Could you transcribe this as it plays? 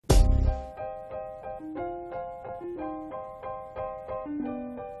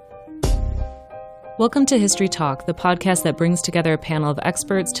Welcome to History Talk, the podcast that brings together a panel of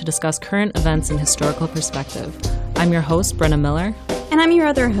experts to discuss current events in historical perspective. I'm your host, Brenna Miller. And I'm your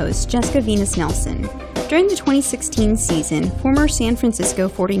other host, Jessica Venus Nelson. During the 2016 season, former San Francisco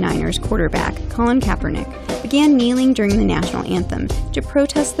 49ers quarterback Colin Kaepernick began kneeling during the national anthem to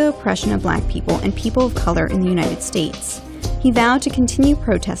protest the oppression of Black people and people of color in the United States. He vowed to continue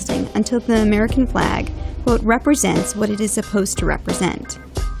protesting until the American flag, quote, represents what it is supposed to represent.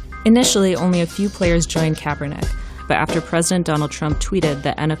 Initially, only a few players joined Kaepernick, but after President Donald Trump tweeted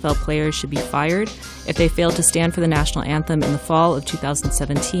that NFL players should be fired if they failed to stand for the national anthem in the fall of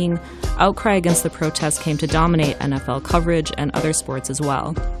 2017, outcry against the protest came to dominate NFL coverage and other sports as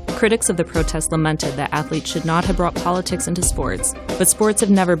well. Critics of the protest lamented that athletes should not have brought politics into sports, but sports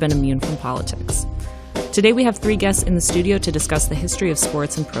have never been immune from politics. Today we have three guests in the studio to discuss the history of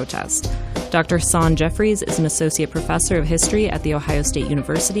sports and protest. Dr. Hassan Jeffries is an associate professor of history at The Ohio State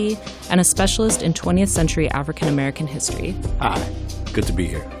University and a specialist in 20th century African American history. Hi, good to be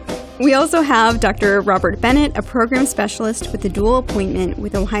here. We also have Dr. Robert Bennett, a program specialist with a dual appointment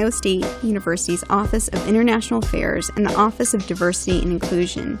with Ohio State University's Office of International Affairs and the Office of Diversity and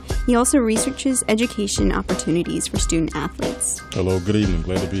Inclusion. He also researches education opportunities for student athletes. Hello, good evening.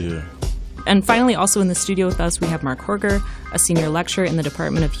 Glad to be here. And finally, also in the studio with us, we have Mark Horger, a senior lecturer in the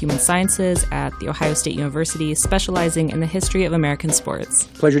Department of Human Sciences at The Ohio State University, specializing in the history of American sports.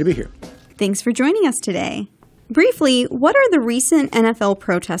 Pleasure to be here. Thanks for joining us today. Briefly, what are the recent NFL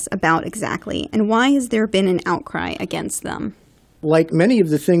protests about exactly, and why has there been an outcry against them? Like many of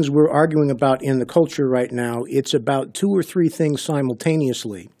the things we're arguing about in the culture right now, it's about two or three things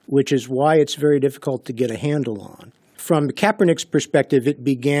simultaneously, which is why it's very difficult to get a handle on. From Kaepernick's perspective, it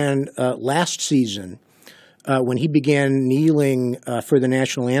began last season when he began kneeling for the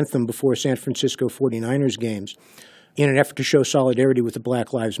national anthem before San Francisco 49ers games in an effort to show solidarity with the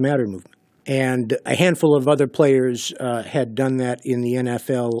Black Lives Matter movement. And a handful of other players had done that in the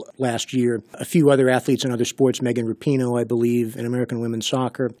NFL last year. A few other athletes in other sports, Megan Rapinoe, I believe, in American women's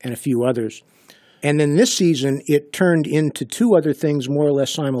soccer, and a few others. And then this season, it turned into two other things more or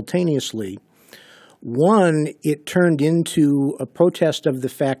less simultaneously. One, it turned into a protest of the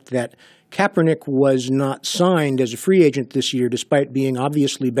fact that Kaepernick was not signed as a free agent this year, despite being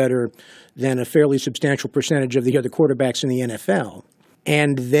obviously better than a fairly substantial percentage of the other quarterbacks in the NFL.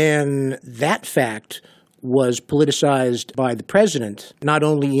 And then that fact was politicized by the president, not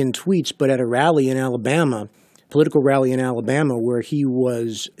only in tweets, but at a rally in Alabama, political rally in Alabama, where he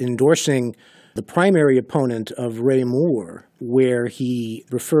was endorsing the primary opponent of Ray Moore, where he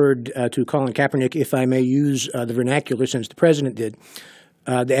referred to Colin Kaepernick, if I may use the vernacular since the president did,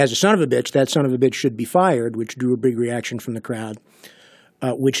 as a son of a bitch. That son of a bitch should be fired, which drew a big reaction from the crowd,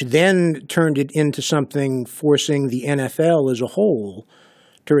 which then turned it into something forcing the NFL as a whole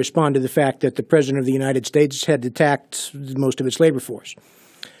to respond to the fact that the president of the United States had attacked most of its labor force.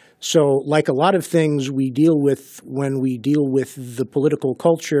 So like a lot of things we deal with when we deal with the political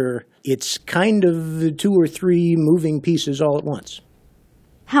culture, it's kind of two or three moving pieces all at once.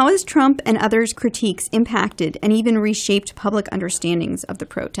 How has Trump and others' critiques impacted and even reshaped public understandings of the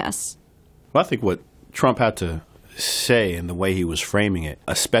protests? Well, I think what Trump had to say and the way he was framing it,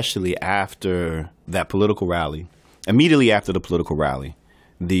 especially after that political rally, immediately after the political rally,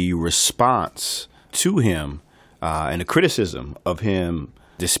 the response to him and the criticism of him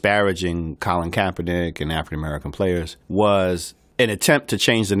disparaging Colin Kaepernick and African-American players was an attempt to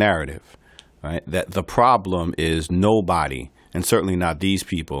change the narrative, right? That the problem is nobody, and certainly not these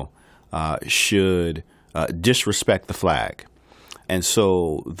people, should disrespect the flag. And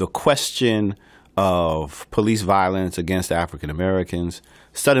so the question of police violence against African-Americans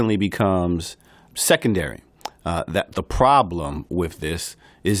suddenly becomes secondary. That the problem with this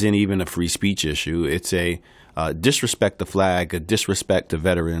isn't even a free speech issue. It's a disrespect the flag, a disrespect to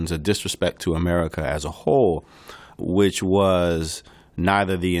veterans, a disrespect to America as a whole, which was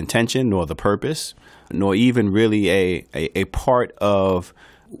neither the intention nor the purpose, nor even really a part of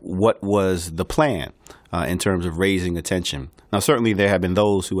what was the plan in terms of raising attention. Now, certainly there have been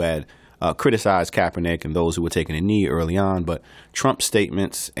those who had criticized Kaepernick and those who were taking a knee early on, but Trump's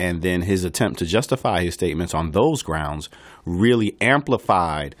statements and then his attempt to justify his statements on those grounds really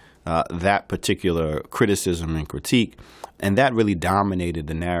amplified that particular criticism and critique. And that really dominated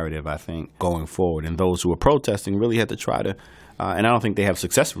the narrative, I think, going forward. And those who were protesting really had to try to, and I don't think they have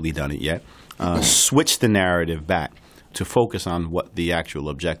successfully done it yet, switch the narrative back to focus on what the actual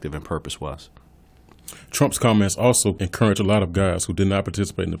objective and purpose was. Trump's comments also encouraged a lot of guys who did not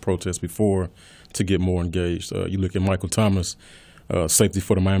participate in the protest before to get more engaged. You look at Michael Thomas, safety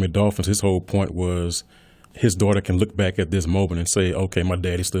for the Miami Dolphins. His whole point was his daughter can look back at this moment and say, okay, my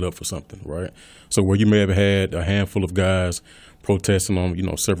daddy stood up for something, right? So where you may have had a handful of guys protesting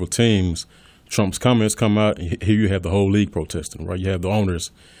on, several teams, Trump's comments come out, and here you have the whole league protesting, right? You have the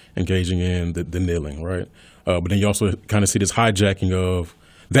owners engaging in the kneeling, right? But then you also kind of see this hijacking of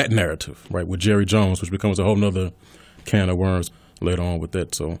that narrative, right, with Jerry Jones, which becomes a whole nother can of worms later on with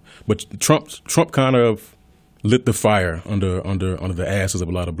that. So, but Trump kind of lit the fire under the asses of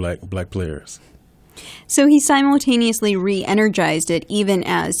a lot of black players. So he simultaneously re-energized it even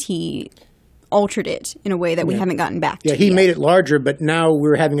as he altered it in a way that we haven't gotten back to. Yeah, he yet. made it larger, but now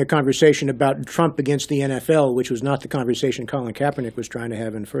we're having a conversation about Trump against the NFL, which was not the conversation Colin Kaepernick was trying to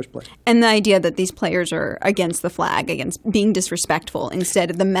have in the first place. And the idea that these players are against the flag, against being disrespectful, instead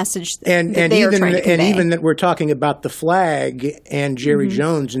of the message that they are trying to convey. And even that we're talking about the flag and Jerry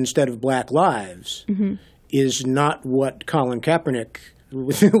Jones instead of Black Lives is not what Colin Kaepernick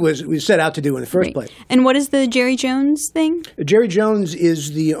was set out to do in the first place. And what is the Jerry Jones thing? Jerry Jones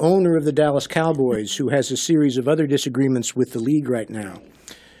is the owner of the Dallas Cowboys, who has a series of other disagreements with the league right now.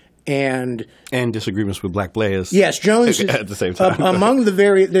 And disagreements with black players. Yes, Jones is, at the same time. Among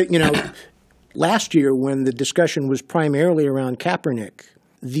last year when the discussion was primarily around Kaepernick,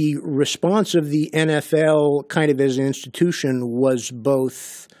 the response of the NFL kind of as an institution was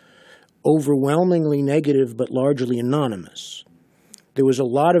both overwhelmingly negative but largely anonymous. There was a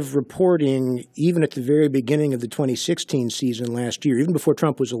lot of reporting, even at the very beginning of the 2016 season last year, even before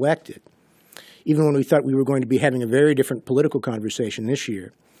Trump was elected, even when we thought we were going to be having a very different political conversation this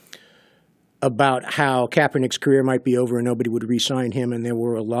year, about how Kaepernick's career might be over and nobody would re-sign him, and there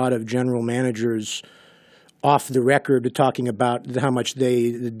were a lot of general managers off the record talking about how much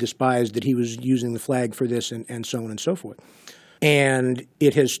they despised that he was using the flag for this and so on and so forth. And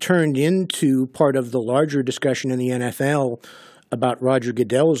it has turned into part of the larger discussion in the NFL about Roger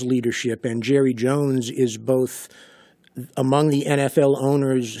Goodell's leadership, and Jerry Jones is both among the NFL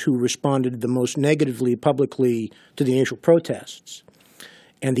owners who responded the most negatively publicly to the initial protests,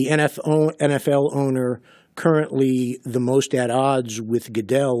 and the NFL owner currently the most at odds with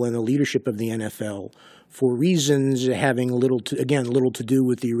Goodell and the leadership of the NFL for reasons having little to do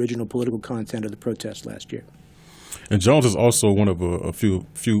with the original political content of the protest last year. And Jones is also one of a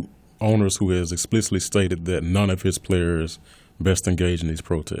few owners who has explicitly stated that none of his players best engage in these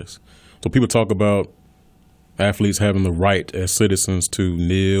protests. So people talk about athletes having the right as citizens to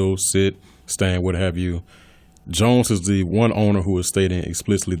kneel, sit, stand, what have you. Jones is the one owner who is stating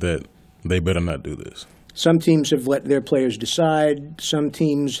explicitly that they better not do this. Some teams have let their players decide. Some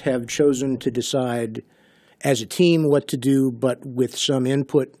teams have chosen to decide as a team what to do, but with some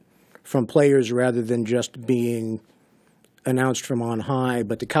input from players rather than just being announced from on high.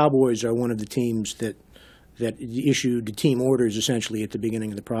 But the Cowboys are one of the teams that issued team orders essentially at the beginning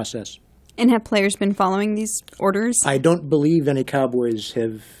of the process. And have players been following these orders? I don't believe any Cowboys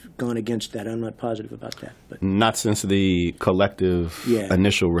have gone against that. I'm not positive about that. But not since the collective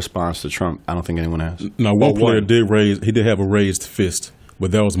initial response to Trump. I don't think anyone has. Now, one player did have a raised fist,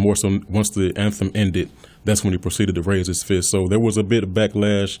 but that was more so once the anthem ended, that's when he proceeded to raise his fist. So there was a bit of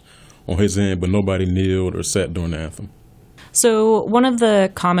backlash on his end, but nobody kneeled or sat during the anthem. So one of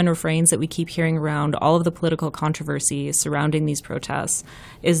the common refrains that we keep hearing around all of the political controversy surrounding these protests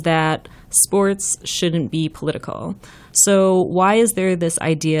is that sports shouldn't be political. So why is there this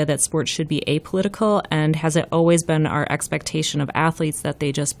idea that sports should be apolitical, and has it always been our expectation of athletes that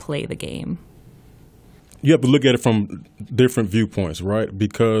they just play the game? You have to look at it from different viewpoints, right?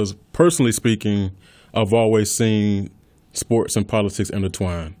 Because personally speaking, I've always seen sports and politics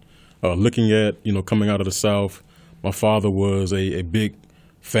intertwine. Looking at, coming out of the South, my father was a big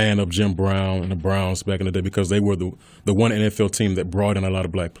fan of Jim Brown and the Browns back in the day because they were the one NFL team that brought in a lot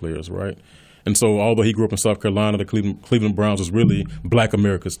of black players, right? And so although he grew up in South Carolina, the Cleveland Browns was really black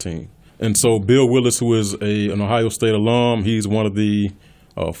America's team. And so Bill Willis, who is an Ohio State alum, he's one of the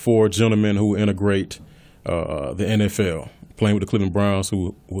 4 gentlemen who integrate the NFL, playing with the Cleveland Browns,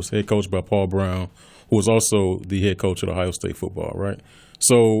 who was head coached by Paul Brown, who was also the head coach at Ohio State football, right?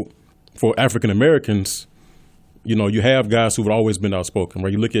 So for African Americans, you have guys who've always been outspoken,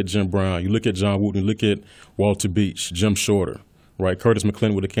 right? You look at Jim Brown, you look at John Wooden, you look at Walter Beach, Jim Shorter, right? Curtis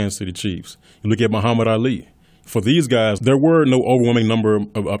McClendon with the Kansas City Chiefs. You look at Muhammad Ali. For these guys, there were no overwhelming number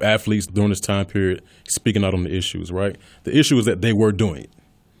of athletes during this time period speaking out on the issues, right? The issue is that they were doing it.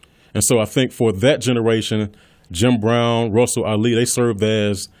 And so I think for that generation, Jim Brown, Russell Ali, they served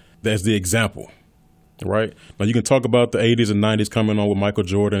as the example, right? Now you can talk about the 80s and 90s coming on with Michael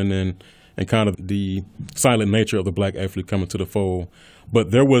Jordan and kind of the silent nature of the black athlete coming to the fold.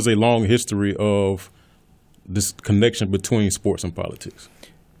 But there was a long history of this connection between sports and politics.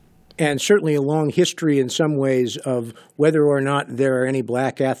 and certainly a long history in some ways of whether or not there are any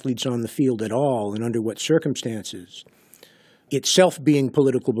black athletes on the field at all and under what circumstances, itself being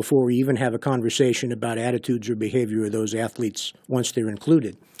political before we even have a conversation about attitudes or behavior of those athletes once they're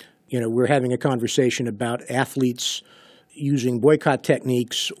included. We're having a conversation about athletes using boycott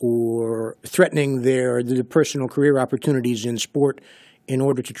techniques or threatening their personal career opportunities in sport in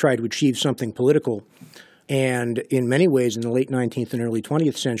order to try to achieve something political. And in many ways, in the late 19th and early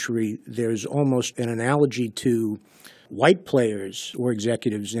 20th century, there's almost an analogy to white players or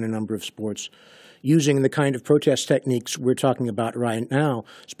executives in a number of sports using the kind of protest techniques we're talking about right now,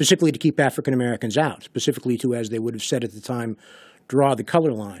 specifically to keep African Americans out, specifically to, as they would have said at the time, draw the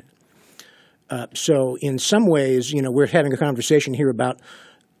color line. So in some ways, we're having a conversation here about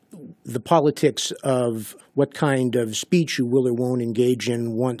the politics of what kind of speech you will or won't engage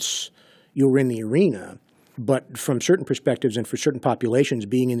in once you're in the arena. But from certain perspectives and for certain populations,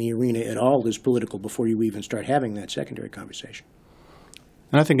 being in the arena at all is political before you even start having that secondary conversation.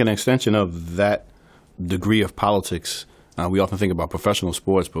 And I think an extension of that degree of politics, we often think about professional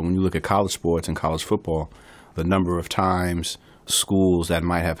sports, but when you look at college sports and college football, the number of times schools that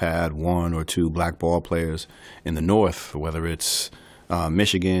might have had one or two black ball players in the North, whether it's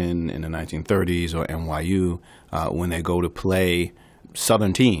Michigan in the 1930s or NYU, when they go to play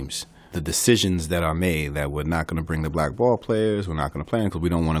Southern teams, the decisions that are made that we're not going to bring the black ball players, we're not going to play them because we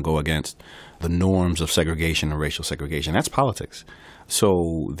don't want to go against the norms of segregation and racial segregation. That's politics.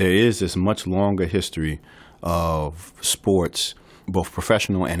 So there is this much longer history of sports, both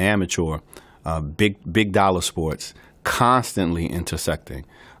professional and amateur, big dollar sports, constantly intersecting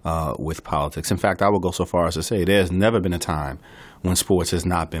with politics. In fact, I will go so far as to say there's never been a time when sports has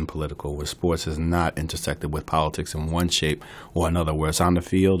not been political, where sports has not intersected with politics in one shape or another, where it's on the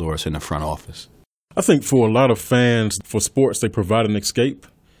field or it's in the front office. I think for a lot of fans, for sports, they provide an escape,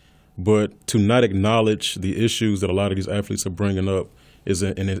 but to not acknowledge the issues that a lot of these athletes are bringing up is,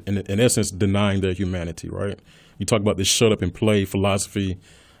 in essence, denying their humanity, right? You talk about this shut up and play philosophy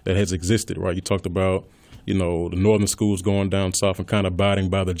that has existed, right? You talked about, the northern schools going down south and kind of abiding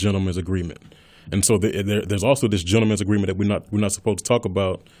by the gentleman's agreement. And so there's also this gentleman's agreement that we're not supposed to talk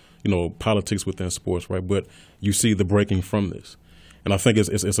about, politics within sports, right? But you see the breaking from this. And I think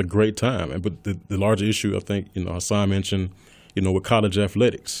it's a great time. But the larger issue, I think, Hassan mentioned, with college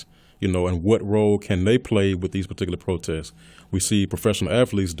athletics, and what role can they play with these particular protests? We see professional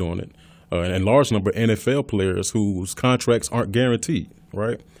athletes doing it, and a large number of NFL players whose contracts aren't guaranteed,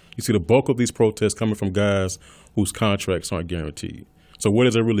 right? You see the bulk of these protests coming from guys whose contracts aren't guaranteed. So what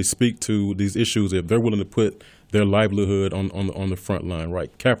does it really speak to these issues if they're willing to put their livelihood on the front line,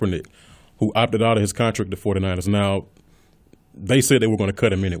 right? Kaepernick, who opted out of his contract to 49ers. Now, they said they were going to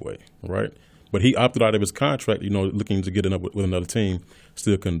cut him anyway, right? But he opted out of his contract, looking to get it up with another team,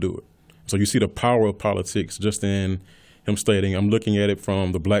 still couldn't do it. So you see the power of politics just in him stating, I'm looking at it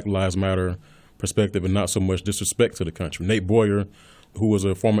from the Black Lives Matter perspective and not so much disrespect to the country. Nate Boyer, who was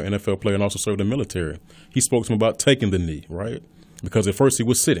a former NFL player and also served in the military, he spoke to him about taking the knee, right? Because at first he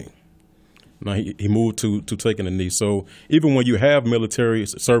was sitting. Now he moved to taking the knee. So even when you have military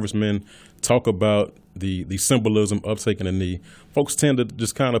servicemen talk about the symbolism of taking a knee, folks tend to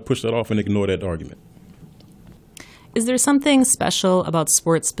just kind of push that off and ignore that argument. Is there something special about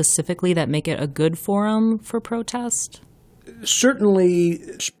sports specifically that make it a good forum for protest?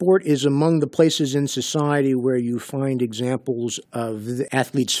 Certainly, sport is among the places in society where you find examples of the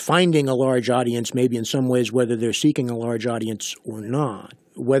athletes finding a large audience, maybe in some ways whether they're seeking a large audience or not.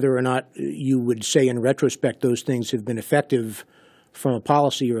 Whether or not you would say in retrospect those things have been effective from a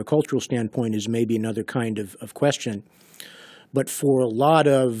policy or a cultural standpoint is maybe another kind of question. But for a lot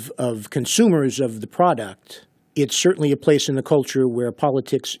of consumers of the product, it's certainly a place in the culture where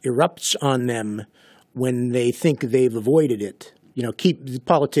politics erupts on them when they think they've avoided it. Keep the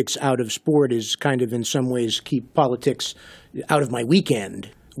politics out of sport is kind of in some ways keep politics out of my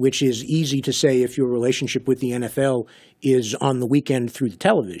weekend, which is easy to say if your relationship with the NFL is on the weekend through the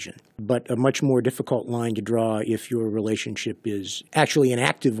television, but a much more difficult line to draw if your relationship is actually an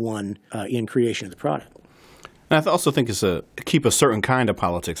active one in creation of the product. And I also think it's keep a certain kind of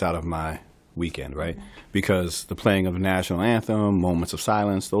politics out of my weekend, right? Because the playing of the national anthem, moments of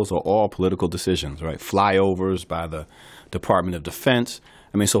silence, those are all political decisions, right? Flyovers by the Department of Defense.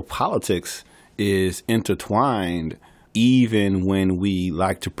 So politics is intertwined even when we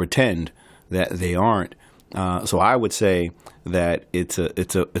like to pretend that they aren't. So I would say that it's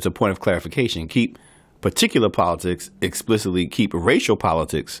a point of clarification. Keep particular politics explicitly, keep racial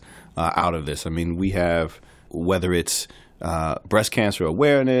politics out of this. We have, whether it's breast cancer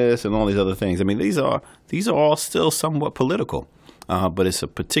awareness and all these other things. These are all still somewhat political. but it's a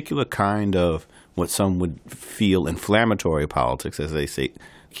particular kind of what some would feel inflammatory politics, as they say,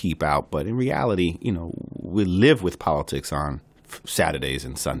 keep out. But in reality, we live with politics on Saturdays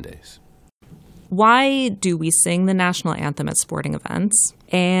and Sundays. Why do we sing the national anthem at sporting events?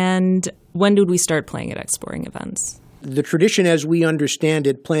 And when did we start playing it at sporting events? The tradition, as we understand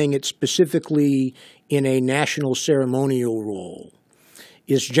it, playing it specifically in a national ceremonial role,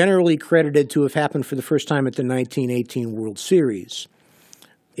 is generally credited to have happened for the first time at the 1918 World Series,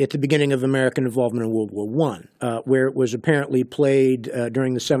 at the beginning of American involvement in World War I, where it was apparently played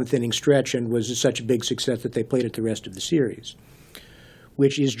during the seventh inning stretch and was such a big success that they played it the rest of the series,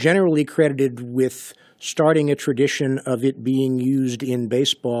 which is generally credited with starting a tradition of it being used in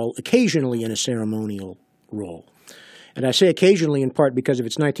baseball occasionally in a ceremonial role. And I say occasionally in part because if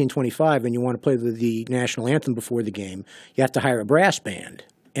it's 1925 and you want to play the national anthem before the game, you have to hire a brass band.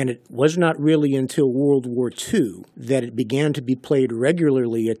 And it was not really until World War II that it began to be played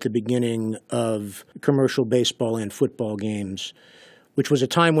regularly at the beginning of commercial baseball and football games, which was a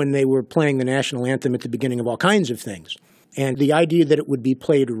time when they were playing the national anthem at the beginning of all kinds of things. And the idea that it would be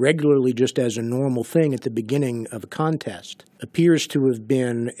played regularly just as a normal thing at the beginning of a contest appears to have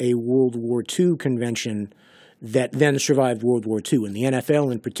been a World War II convention that then survived World War II. And the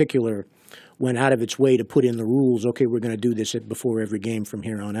NFL in particular went out of its way to put in the rules, okay, we're going to do this before every game from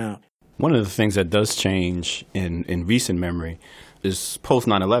here on out. One of the things that does change in recent memory is post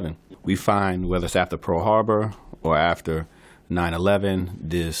 9/11. We find, whether it's after Pearl Harbor or after 9/11,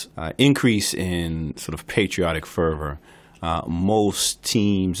 this increase in sort of patriotic fervor. Most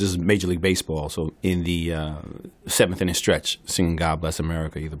teams, this is Major League Baseball, so in the seventh inning stretch, singing God Bless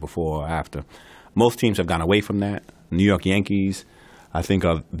America either before or after. Most teams have gone away from that. New York Yankees, I think,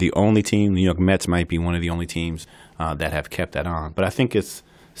 are the only team. New York Mets might be one of the only teams that have kept that on. But I think it's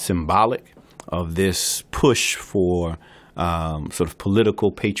symbolic of this push for sort of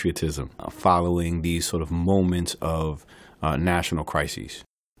political patriotism following these sort of moments of national crises.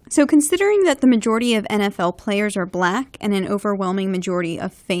 So considering that the majority of NFL players are black and an overwhelming majority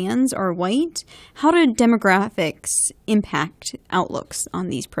of fans are white, how do demographics impact outlooks on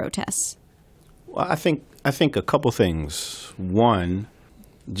these protests? Well, I think a couple things. One,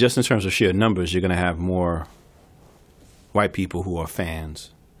 just in terms of sheer numbers, you're going to have more white people who are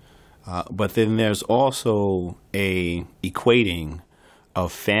fans. But then there's also a equating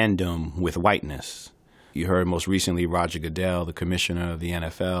of fandom with whiteness. You heard most recently Roger Goodell, the commissioner of the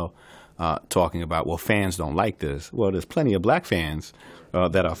NFL, talking about, well, fans don't like this. Well, there's plenty of black fans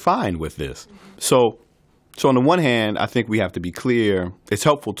that are fine with this. So on the one hand, I think we have to be clear. It's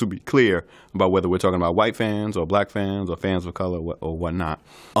helpful to be clear about whether we're talking about white fans or black fans or fans of color or whatnot.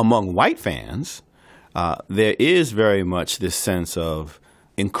 Among white fans, there is very much this sense of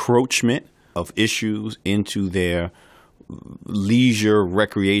encroachment of issues into their leisure,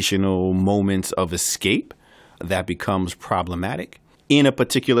 recreational moments of escape that becomes problematic in a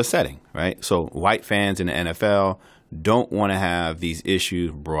particular setting, right? So white fans in the NFL don't want to have these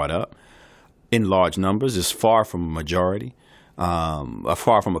issues brought up in large numbers. It's far from a majority,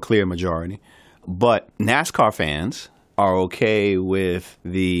 far from a clear majority. But NASCAR fans are okay with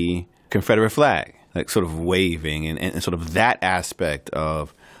the Confederate flag, like sort of waving and sort of that aspect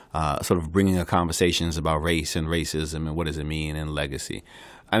of sort of bringing up conversations about race and racism and what does it mean and legacy.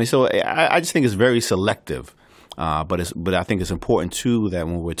 I mean, so I just think it's very selective. But I think it's important, too, that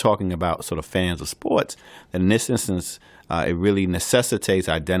when we're talking about sort of fans of sports, that in this instance, it really necessitates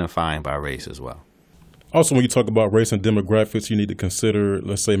identifying by race as well. Also, when you talk about race and demographics, you need to consider,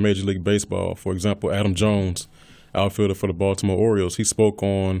 let's say, Major League Baseball. For example, Adam Jones, outfielder for the Baltimore Orioles, he spoke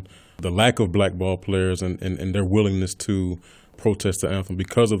on the lack of black ball players and their willingness to protest the anthem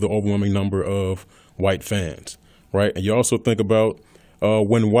because of the overwhelming number of white fans, right? And you also think about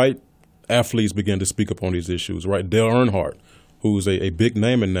when white athletes began to speak up on these issues, right? Dale Earnhardt, who's a big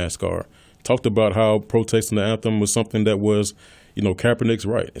name in NASCAR, talked about how protesting the anthem was something that was, Kaepernick's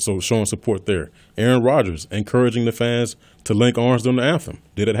right. So showing support there. Aaron Rodgers encouraging the fans to link arms during the anthem.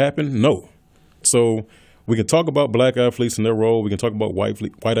 Did it happen? No. So we can talk about black athletes and their role. We can talk about white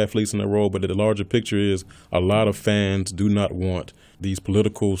athletes and their role. But the larger picture is a lot of fans do not want these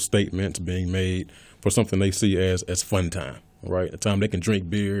political statements being made for something they see as fun time, right? A time they can drink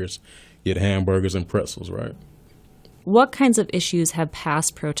beers, get hamburgers and pretzels, right? What kinds of issues have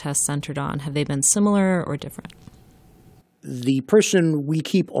past protests centered on? Have they been similar or different? The person we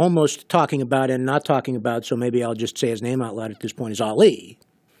keep almost talking about and not talking about, so maybe I'll just say his name out loud at this point, is Ali.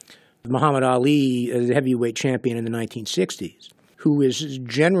 Muhammad Ali, the heavyweight champion in the 1960s, who is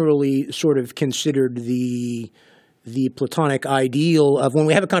generally sort of considered the the Platonic ideal of when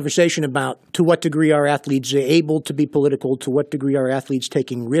we have a conversation about to what degree are athletes able to be political, to what degree are athletes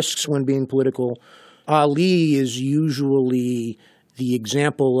taking risks when being political, Ali is usually the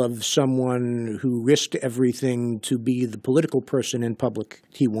example of someone who risked everything to be the political person in public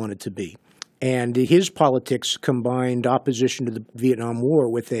he wanted to be. And his politics combined opposition to the Vietnam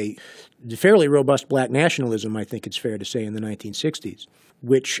War with a fairly robust black nationalism, I think it's fair to say, in the 1960s,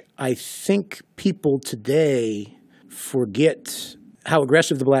 which I think people today forget how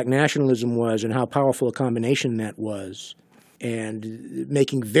aggressive the black nationalism was and how powerful a combination that was, and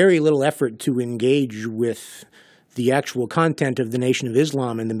making very little effort to engage with the actual content of the Nation of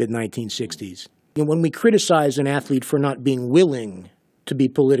Islam in the mid-1960s. And when we criticize an athlete for not being willing to be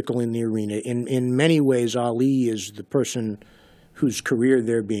political in the arena, in many ways Ali is the person whose career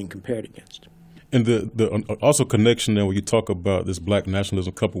they're being compared against. And the also connection there when you talk about this black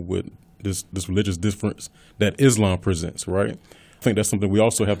nationalism coupled with this religious difference that Islam presents, right? I think that's something we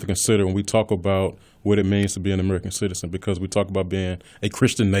also have to consider when we talk about what it means to be an American citizen, because we talk about being a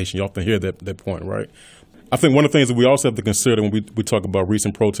Christian nation. You often hear that point, right? I think one of the things that we also have to consider when we talk about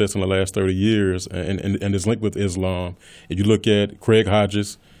recent protests in the last 30 years and it's linked with Islam, if you look at Craig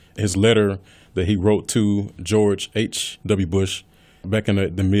Hodges, his letter that he wrote to George H.W. Bush back in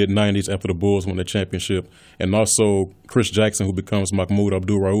the mid-'90s after the Bulls won the championship, and also Chris Jackson, who becomes Mahmoud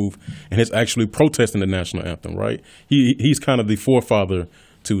Abdul-Rauf, and he's actually protesting the national anthem, right? He's kind of the forefather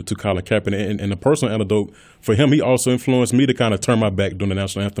to Colin Kaepernick. And a personal anecdote for him, he also influenced me to kind of turn my back during the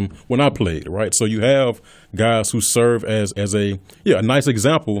national anthem when I played, right? So you have guys who serve as a nice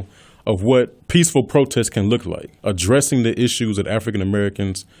example of what peaceful protest can look like, addressing the issues that African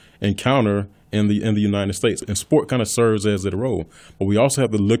Americans encounter in the United States. And sport kind of serves as that role. But we also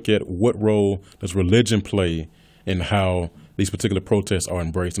have to look at what role does religion play in how these particular protests are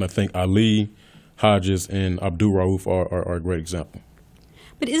embraced. And I think Ali, Hodges, and Abdul-Rauf are a great example.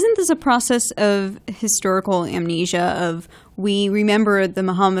 But isn't this a process of historical amnesia of we remember the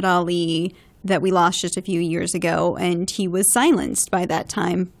Muhammad Ali that we lost just a few years ago, and he was silenced by that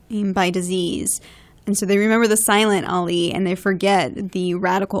time by disease. And so they remember the silent Ali, and they forget the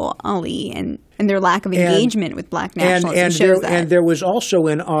radical Ali and their lack of engagement with black nationalism. And there was also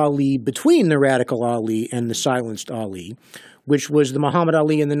an Ali between the radical Ali and the silenced Ali, which was the Muhammad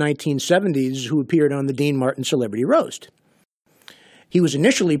Ali in the 1970s who appeared on the Dean Martin Celebrity Roast. He was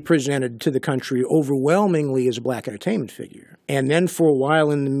initially presented to the country overwhelmingly as a black entertainment figure, and then for a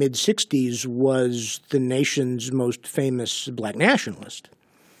while in the mid-'60s was the nation's most famous black nationalist.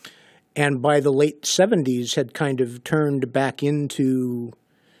 And by the late 70s had kind of turned back into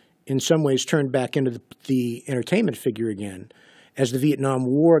the entertainment figure again, as the Vietnam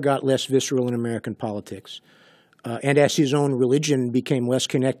War got less visceral in American politics, and as his own religion became less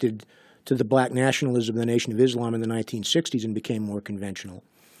connected to the black nationalism of the Nation of Islam in the 1960s and became more conventional.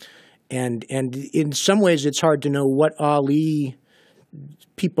 And in some ways it's hard to know what Ali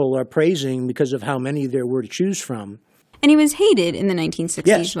people are praising because of how many there were to choose from. And he was hated in the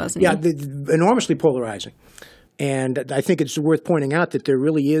 1960s, wasn't he? Yeah, enormously polarizing. And I think it's worth pointing out that there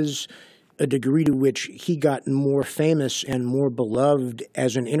really is a degree to which he got more famous and more beloved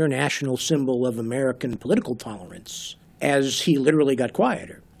as an international symbol of American political tolerance as he literally got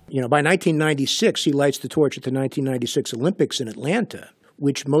quieter. By 1996, he lights the torch at the 1996 Olympics in Atlanta,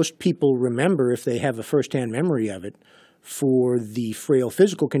 which most people remember, if they have a firsthand memory of it, for the frail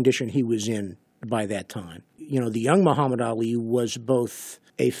physical condition he was in by that time. The young Muhammad Ali was both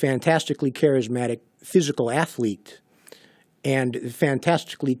a fantastically charismatic physical athlete and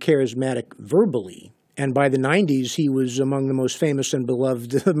fantastically charismatic verbally. And by the 90s, he was among the most famous and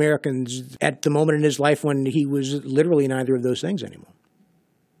beloved Americans at the moment in his life when he was literally neither of those things anymore.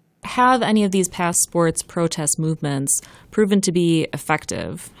 Have any of these past sports protest movements proven to be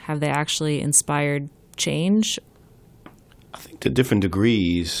effective? Have they actually inspired change? I think to different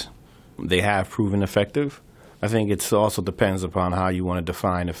degrees, they have proven effective. I think it also depends upon how you want to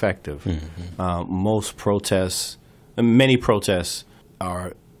define effective. Mm-hmm. Many protests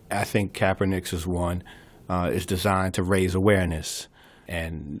are, I think Kaepernick's is one, is designed to raise awareness.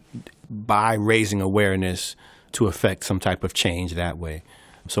 And by raising awareness to affect some type of change that way.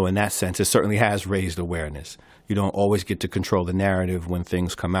 So in that sense, it certainly has raised awareness. You don't always get to control the narrative when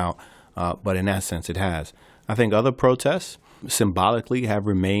things come out, but in that sense, it has. I think other protests symbolically have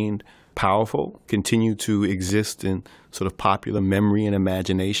remained powerful, continue to exist in sort of popular memory and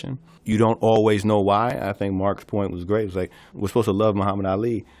imagination. You don't always know why. I think Mark's point was great. It was like, we're supposed to love Muhammad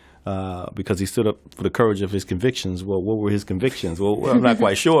Ali because he stood up for the courage of his convictions. Well, what were his convictions? Well, I'm not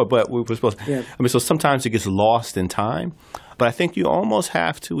quite sure, but we were supposed to. Yeah. So sometimes it gets lost in time. But I think you almost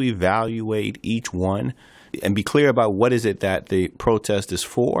have to evaluate each one and be clear about what is it that the protest is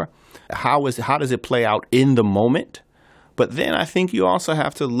for. How does it play out in the moment? But then I think you also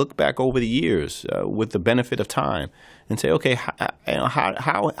have to look back over the years with the benefit of time and say, okay,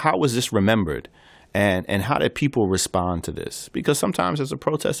 how was this remembered? And how did people respond to this? Because sometimes there's a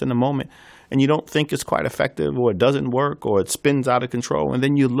protest in the moment and you don't think it's quite effective, or it doesn't work, or it spins out of control. And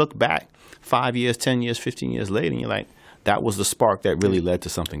then you look back 5 years, 10 years, 15 years later, and you're like, that was the spark that really led to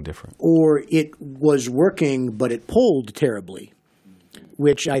something different. Or it was working, but it pulled terribly,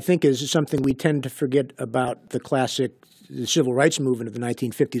 which I think is something we tend to forget about the civil rights movement of the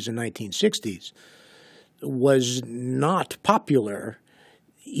 1950s and 1960s. Was not popular,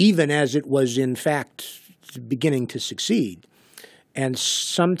 even as it was in fact beginning to succeed. And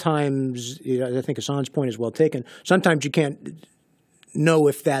sometimes, I think Hassan's point is well taken, sometimes you can't know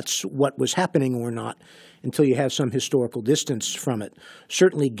if that's what was happening or not until you have some historical distance from it.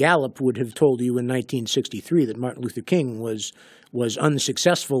 Certainly Gallup would have told you in 1963 that Martin Luther King was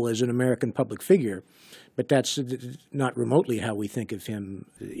unsuccessful as an American public figure, but that's not remotely how we think of him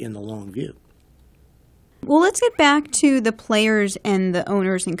in the long view. Well, let's get back to the players and the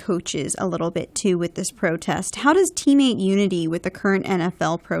owners and coaches a little bit, too, with this protest. How does teammate unity with the current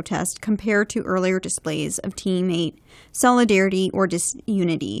NFL protest compare to earlier displays of teammate solidarity or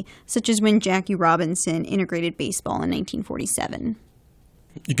disunity, such as when Jackie Robinson integrated baseball in 1947?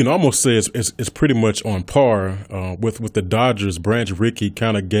 You can almost say it's pretty much on par with the Dodgers. Branch Rickey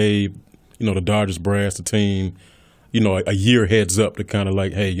kind of gave, the Dodgers brass, the team, a year heads up to kind of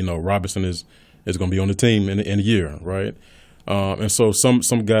like, hey, Robinson is going to be on the team in a year, right? And so some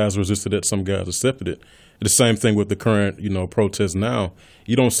guys resisted it, some guys accepted it. The same thing with the current, protest now.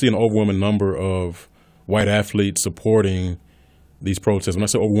 You don't see an overwhelming number of white athletes supporting these protests. When I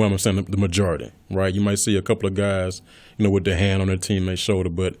say overwhelming, I'm saying the majority, right? You might see a couple of guys, with their hand on their teammate's shoulder,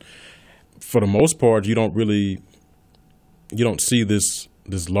 but for the most part, you don't see this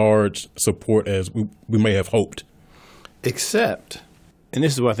large support as we may have hoped. Except, and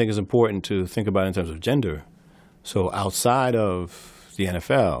this is what I think is important to think about in terms of gender. So outside of the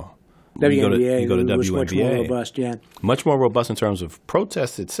NFL, WNBA, you go to WNBA, was much more robust, yeah. Much more robust in terms of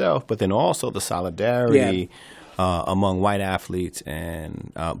protest itself, but then also the solidarity among white athletes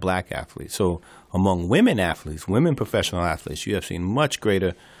and black athletes. So among women athletes, women professional athletes, you have seen much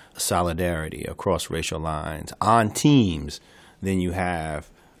greater solidarity across racial lines on teams than you have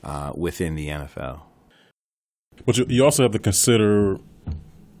within the NFL. But you also have to consider,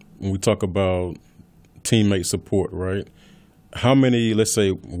 when we talk about teammate support, right? How many, let's say,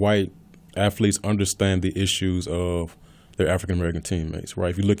 white athletes understand the issues of their African American teammates, right?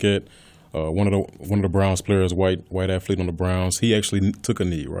 If you look at one of the Browns players, white athlete on the Browns, he actually took a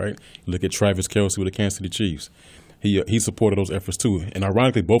knee, right? You look at Travis Kelce with the Kansas City Chiefs. He supported those efforts too. And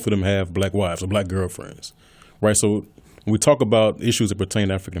ironically, both of them have black wives or black girlfriends, right? So when we talk about issues that pertain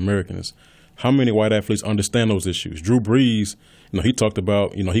to African Americans, how many white athletes understand those issues? Drew Brees, he talked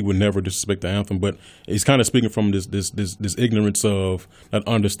about, he would never disrespect the anthem, but he's kind of speaking from this ignorance of not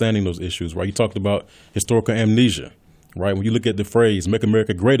understanding those issues, right? He talked about historical amnesia, right? When you look at the phrase, make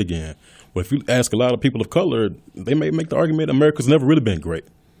America great again, well, if you ask a lot of people of color, they may make the argument America's never really been great.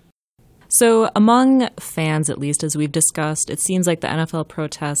 So among fans, at least, as we've discussed, it seems like the NFL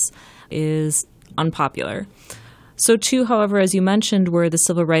protest is unpopular. So too, however, as you mentioned, were the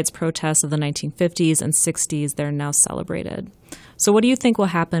civil rights protests of the 1950s and 60s. They're now celebrated. So what do you think will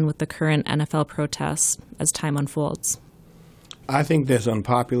happen with the current NFL protests as time unfolds? I think there's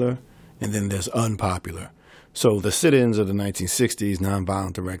unpopular and then there's unpopular. So the sit-ins of the 1960s,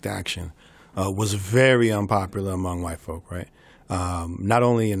 nonviolent direct action, was very unpopular among white folk, right? Not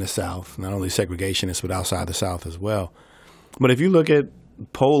only in the South, not only segregationists, but outside the South as well. But if you look at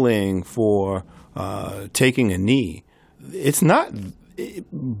polling for taking a knee, it's not,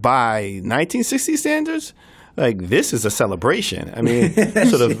 by 1960 standards, like this is a celebration. I mean,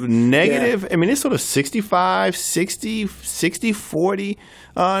 sort of negative. I mean, it's sort of 65, 60, 40 in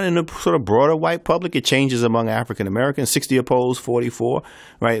the sort of broader white public. It changes among African Americans, 60 opposed, 44,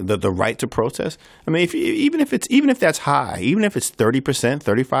 right? The right to protest. I mean, even if that's high, even if it's 30%,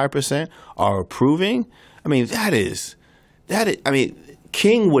 35% are approving, I mean, that is. I mean,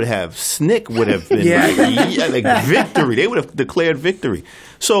 SNCC would have been like victory. They would have declared victory.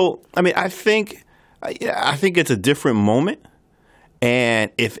 So, I mean, I think it's a different moment.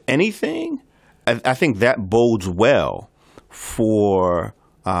 And if anything, I think that bodes well for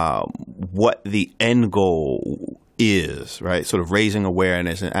what the end goal is, right? Sort of raising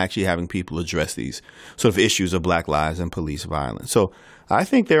awareness and actually having people address these sort of issues of black lives and police violence. So I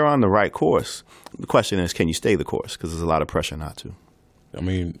think they're on the right course. The question is, can you stay the course? Because there's a lot of pressure not to. I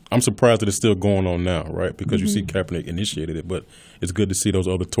mean, I'm surprised that it's still going on now, right? Because you see Kaepernick initiated it, but it's good to see those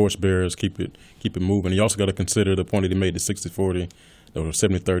other torchbearers keep it moving. And you also got to consider the point that he made, the 60-40 or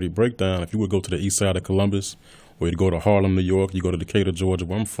 70-30 breakdown. If you would go to the east side of Columbus, or you go to Harlem, New York, you go to Decatur, Georgia,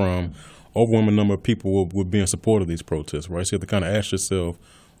 where I'm from, overwhelming number of people will be in support of these protests, right? So you have to kind of ask yourself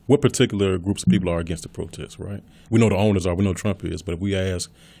what particular groups of people are against the protests, right? We know the owners are, we know Trump is, but if we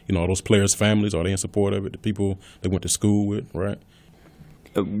ask, are those players' families, are they in support of it? The people they went to school with, right?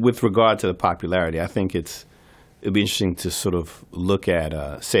 With regard to the popularity, I think it'd be interesting to sort of look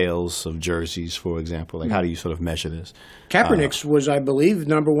at sales of jerseys, for example. Like, how do you sort of measure this? Kaepernick's was, I believe,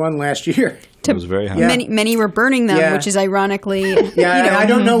 number one last year. It was very high. Yeah. Many were burning them, which is ironically. Yeah, I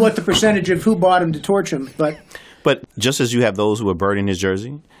don't know what the percentage of who bought them to torch them, but just as you have those who are burning his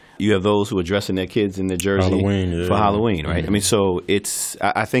jersey, you have those who are dressing their kids in their jersey for Halloween, right? I mean, so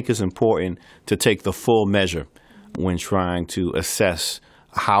I think it's important to take the full measure when trying to assess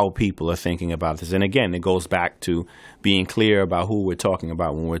how people are thinking about this. And again, it goes back to being clear about who we're talking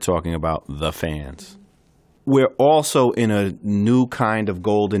about when we're talking about the fans. We're also in a new kind of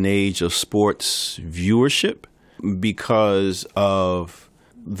golden age of sports viewership because of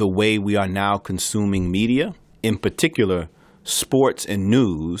the way we are now consuming media. In particular, sports and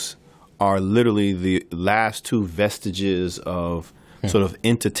news are literally the last two vestiges of sort of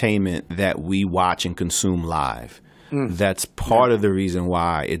entertainment that we watch and consume live. That's part of the reason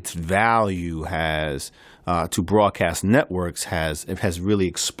why its value has to broadcast networks has really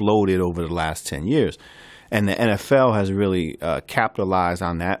exploded over the last 10 years. And the NFL has really capitalized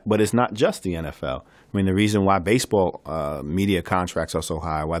on that. But it's not just the NFL. I mean, the reason why baseball media contracts are so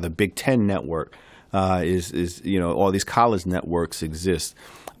high, why the Big Ten network is all these college networks exist,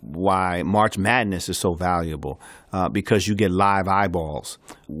 why March Madness is so valuable, because you get live eyeballs.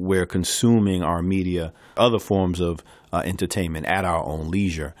 We're consuming our media, other forms of entertainment at our own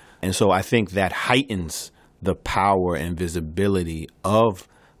leisure. And so I think that heightens the power and visibility of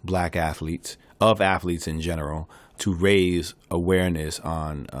black athletes, of athletes in general, to raise awareness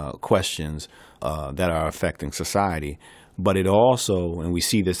on questions that are affecting society. But it also, and we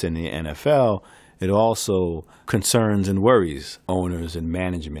see this in the NFL, it also concerns and worries owners and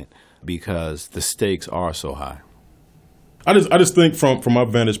management because the stakes are so high. I just think from my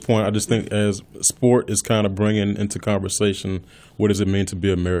vantage point, I just think as sport is kind of bringing into conversation what does it mean to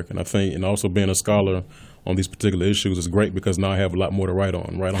be American. I think, and also being a scholar on these particular issues is great because now I have a lot more to write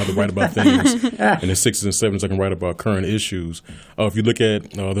on, right? I don't have to write about things in the 60s and 70s. I can write about current issues. If you look at,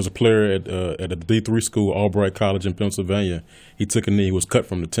 there's a player at a D3 school, Albright College in Pennsylvania. He took a knee, he was cut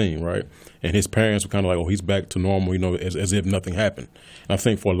from the team, right? And his parents were kind of like, oh, he's back to normal, as if nothing happened. And I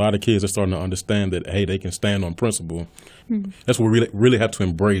think for a lot of kids, they're starting to understand that, hey, they can stand on principle. That's what we really have to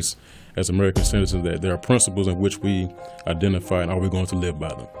embrace as American citizens, that there are principles in which we identify, and are we going to live by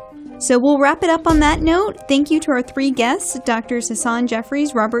them? So we'll wrap it up on that note. Thank you to our three guests, Drs. Hassan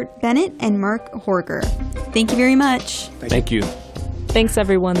Jeffries, Robert Bennett, and Mark Horger. Thank you very much. Thank you. Thanks,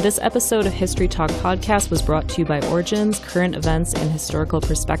 everyone. This episode of History Talk Podcast was brought to you by Origins, Current Events in Historical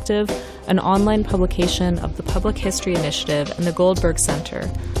Perspective, an online publication of the Public History Initiative and the Goldberg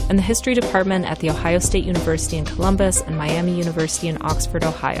Center, and the History Department at The Ohio State University in Columbus and Miami University in Oxford,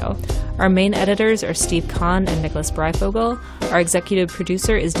 Ohio. Our main editors are Steve Kahn and Nicholas Breifogel. Our executive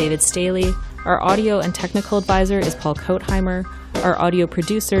producer is David Staley. Our audio and technical advisor is Paul Kotheimer. Our audio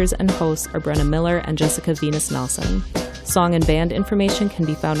producers and hosts are Brenna Miller and Jessica Venus Nelson. Song and band information can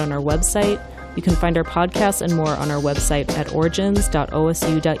be found on our website. You can find our podcasts and more on our website at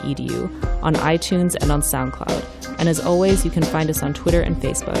origins.osu.edu, on iTunes, and on SoundCloud. And as always, you can find us on Twitter and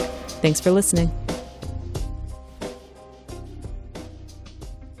Facebook. Thanks for listening.